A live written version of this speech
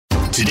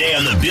Today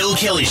on the Bill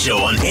Kelly Show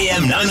on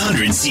AM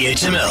 900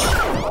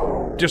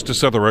 CHML. Just to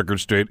set the record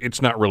straight,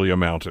 it's not really a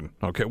mountain.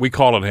 Okay, we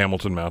call it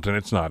Hamilton Mountain.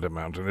 It's not a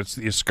mountain. It's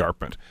the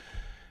escarpment.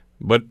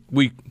 But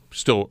we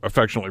still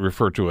affectionately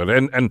refer to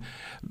it. And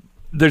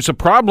there's a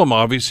problem,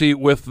 obviously,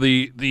 with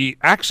the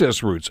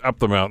access routes up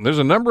the mountain. There's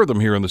a number of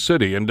them here in the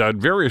city, and at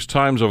various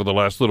times over the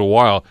last little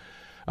while,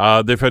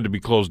 they've had to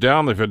be closed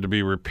down. They've had to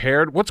be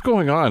repaired. What's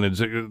going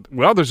on?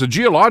 Well, there's a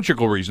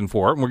geological reason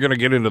for it, and we're going to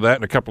get into that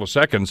in a couple of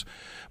seconds.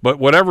 But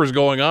whatever's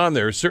going on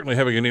there is certainly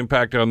having an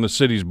impact on the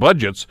city's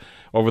budgets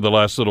over the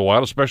last little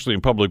while, especially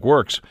in Public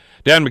Works.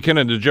 Dan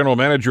McKinnon, the General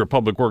Manager of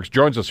Public Works,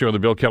 joins us here on the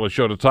Bill Kelly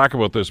Show to talk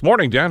about this.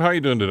 Morning, Dan. How are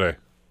you doing today?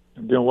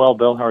 I'm doing well,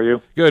 Bill. How are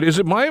you? Good. Is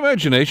it my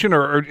imagination,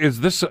 or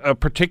is this a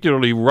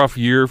particularly rough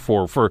year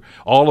for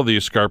all of the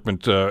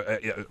escarpment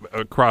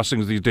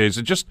crossings these days?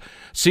 It just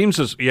seems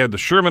as you had the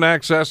Sherman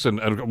access,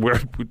 and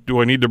where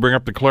do I need to bring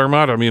up the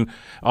Claremont? I mean,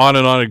 on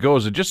and on it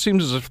goes. It just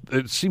seems as if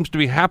it seems to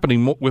be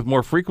happening with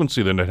more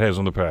frequency than it has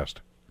in the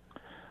past.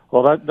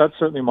 Well, that's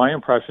certainly my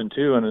impression,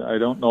 too, and I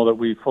don't know that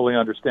we fully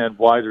understand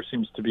why there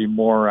seems to be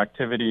more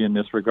activity in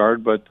this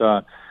regard, but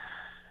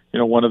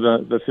one of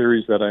the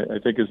theories that I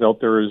think is out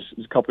there is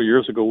a couple of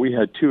years ago, we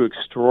had two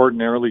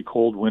extraordinarily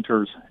cold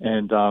winters.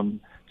 And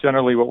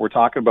generally what we're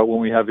talking about when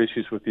we have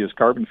issues with the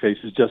escarpment face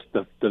is just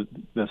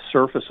the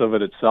surface of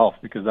it itself,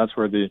 because that's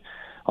where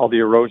all the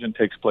erosion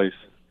takes place.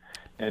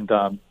 And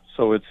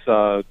so it's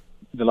the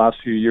last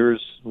few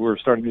years, we're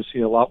starting to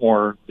see a lot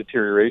more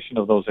deterioration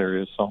of those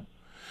areas. So.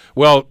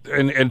 Well,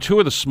 and two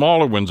of the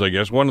smaller ones, I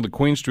guess, one of the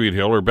Queen Street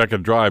Hill or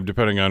Beckett Drive,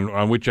 depending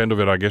on which end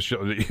of it, I guess,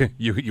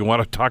 you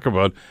want to talk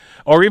about,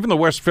 or even the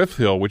West Fifth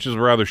Hill, which is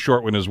a rather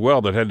short one as well,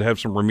 that had to have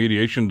some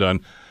remediation done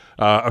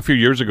a few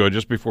years ago,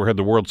 just before it had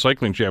the World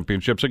Cycling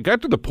Championships. It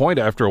got to the point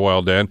after a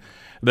while, Dan,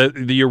 that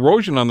the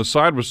erosion on the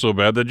side was so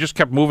bad that it just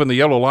kept moving the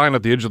yellow line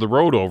at the edge of the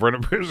road over,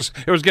 and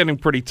it was getting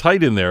pretty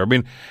tight in there. I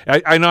mean,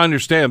 I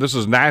understand this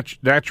is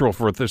natural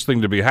for this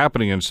thing to be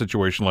happening in a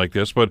situation like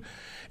this, but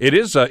it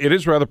is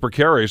rather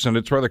precarious, and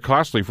it's rather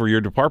costly for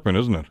your department,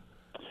 isn't it?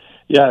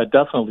 Yeah, it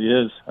definitely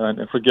is.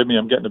 And forgive me,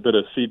 I'm getting a bit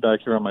of feedback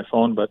here on my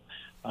phone, but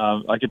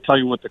I can tell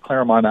you with the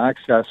Claremont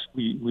access,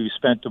 we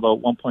spent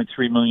about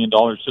 $1.3 million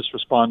just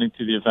responding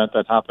to the event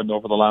that happened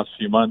over the last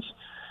few months.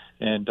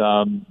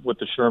 And with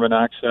the Sherman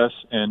access,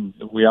 and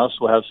we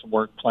also have some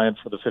work planned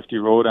for the 50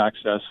 Road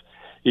access.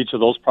 Each of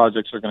those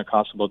projects are going to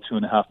cost about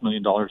 $2.5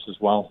 million as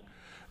well.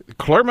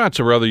 Claremont's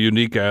a rather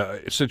unique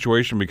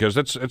situation because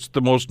it's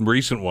the most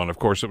recent one. Of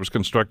course, it was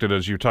constructed,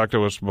 as you talked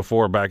to us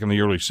before, back in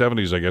the early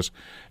 70s, I guess,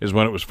 is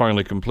when it was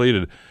finally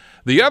completed.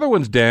 The other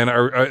ones, Dan,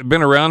 are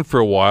been around for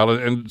a while,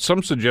 and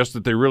some suggest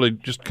that they're really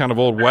just kind of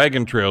old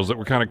wagon trails that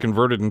were kind of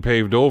converted and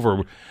paved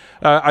over.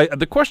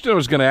 The question I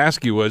was going to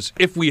ask you was,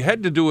 if we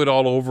had to do it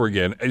all over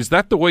again, is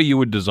that the way you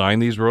would design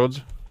these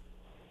roads?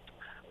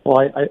 Well,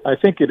 I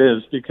think it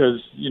is, because,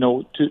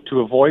 to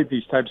avoid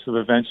these types of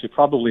events, you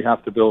probably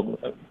have to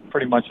build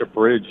pretty much a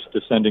bridge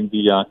descending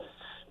the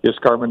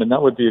escarpment, and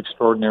that would be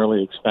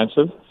extraordinarily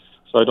expensive.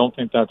 So I don't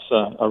think that's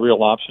a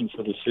real option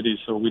for the city.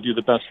 So we do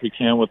the best we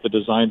can with the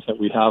designs that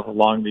we have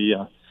along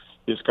the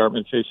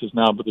escarpment faces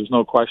now. But there's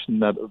no question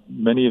that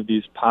many of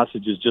these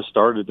passages just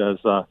started as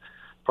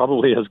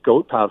probably as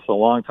goat paths a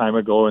long time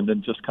ago, and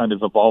then just kind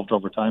of evolved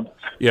over time.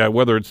 Yeah,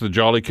 whether it's the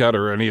Jolly Cut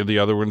or any of the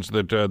other ones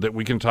that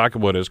we can talk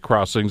about as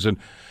crossings. And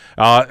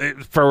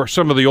for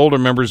some of the older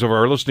members of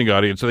our listening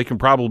audience, they can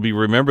probably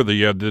remember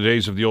the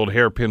days of the old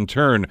hairpin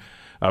turn.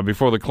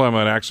 Before the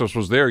Claremont access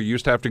was there, you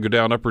used to have to go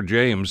down Upper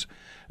James,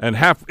 and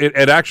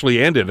it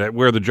actually ended at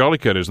where the Jolly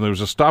Cut is, and there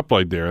was a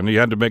stoplight there, and you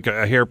had to make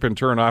a hairpin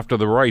turn off to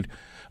the right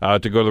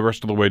to go the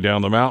rest of the way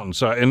down the mountain.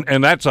 So,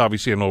 and that's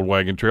obviously an old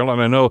wagon trail,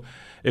 and I know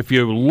if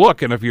you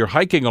look and if you're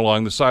hiking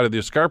along the side of the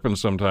escarpment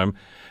sometime,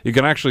 you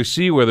can actually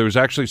see where there's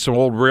actually some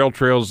old rail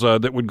trails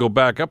that would go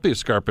back up the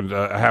escarpment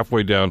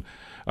halfway down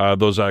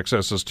those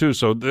accesses too.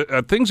 So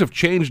things have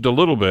changed a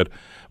little bit,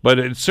 but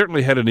it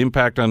certainly had an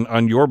impact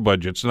on your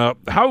budgets. Now,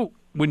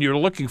 when you're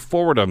looking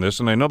forward on this,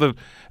 and I know that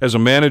as a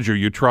manager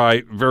you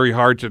try very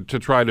hard to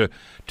try to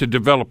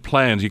develop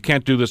plans. You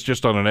can't do this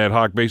just on an ad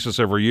hoc basis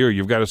every year.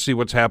 You've got to see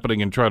what's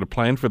happening and try to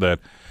plan for that.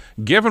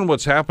 Given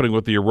what's happening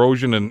with the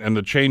erosion and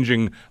the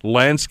changing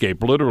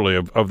landscape, literally,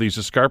 of these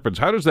escarpments,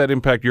 how does that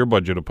impact your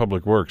budget of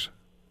Public Works?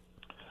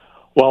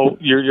 Well,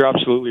 you're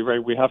absolutely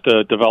right. We have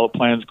to develop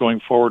plans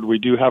going forward. We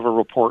do have a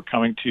report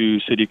coming to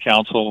City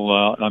Council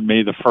on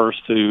May the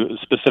 1st to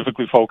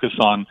specifically focus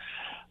on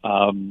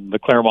the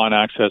Claremont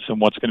access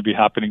and what's going to be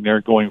happening there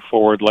going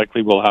forward.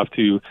 Likely we'll have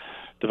to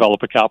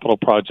develop a capital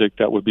project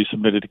that would be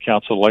submitted to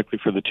Council, likely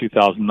for the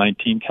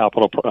 2019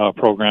 capital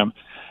program.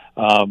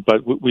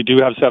 But we do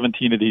have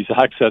 17 of these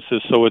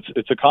accesses, so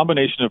it's a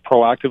combination of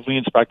proactively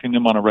inspecting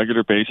them on a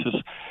regular basis,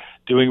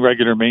 doing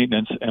regular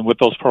maintenance, and with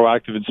those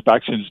proactive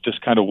inspections,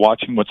 just kind of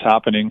watching what's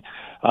happening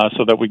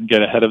so that we can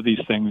get ahead of these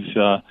things.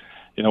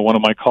 One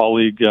of my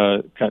colleagues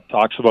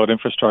talks about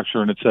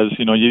infrastructure, and it says,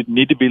 you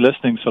need to be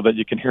listening so that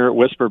you can hear it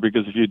whisper,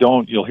 because if you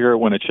don't, you'll hear it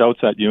when it shouts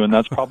at you, and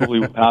that's probably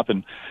what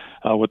happened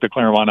with the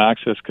Claremont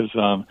access, because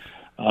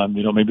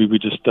maybe we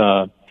just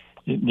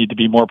need to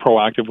be more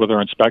proactive with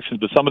our inspections.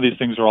 But some of these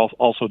things are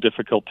also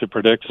difficult to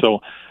predict. So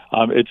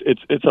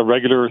it's a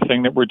regular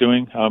thing that we're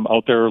doing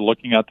out there,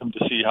 looking at them to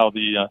see how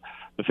the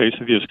face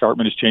of the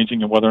escarpment is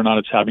changing and whether or not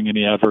it's having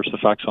any adverse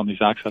effects on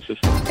these accesses.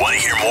 Want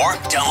to hear more?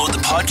 Download the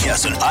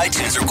podcast on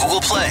iTunes or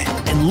Google Play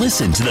and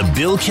listen to The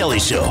Bill Kelly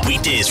Show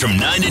weekdays from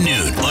 9 to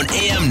noon on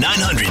AM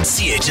 900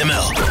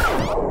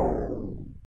 CHML.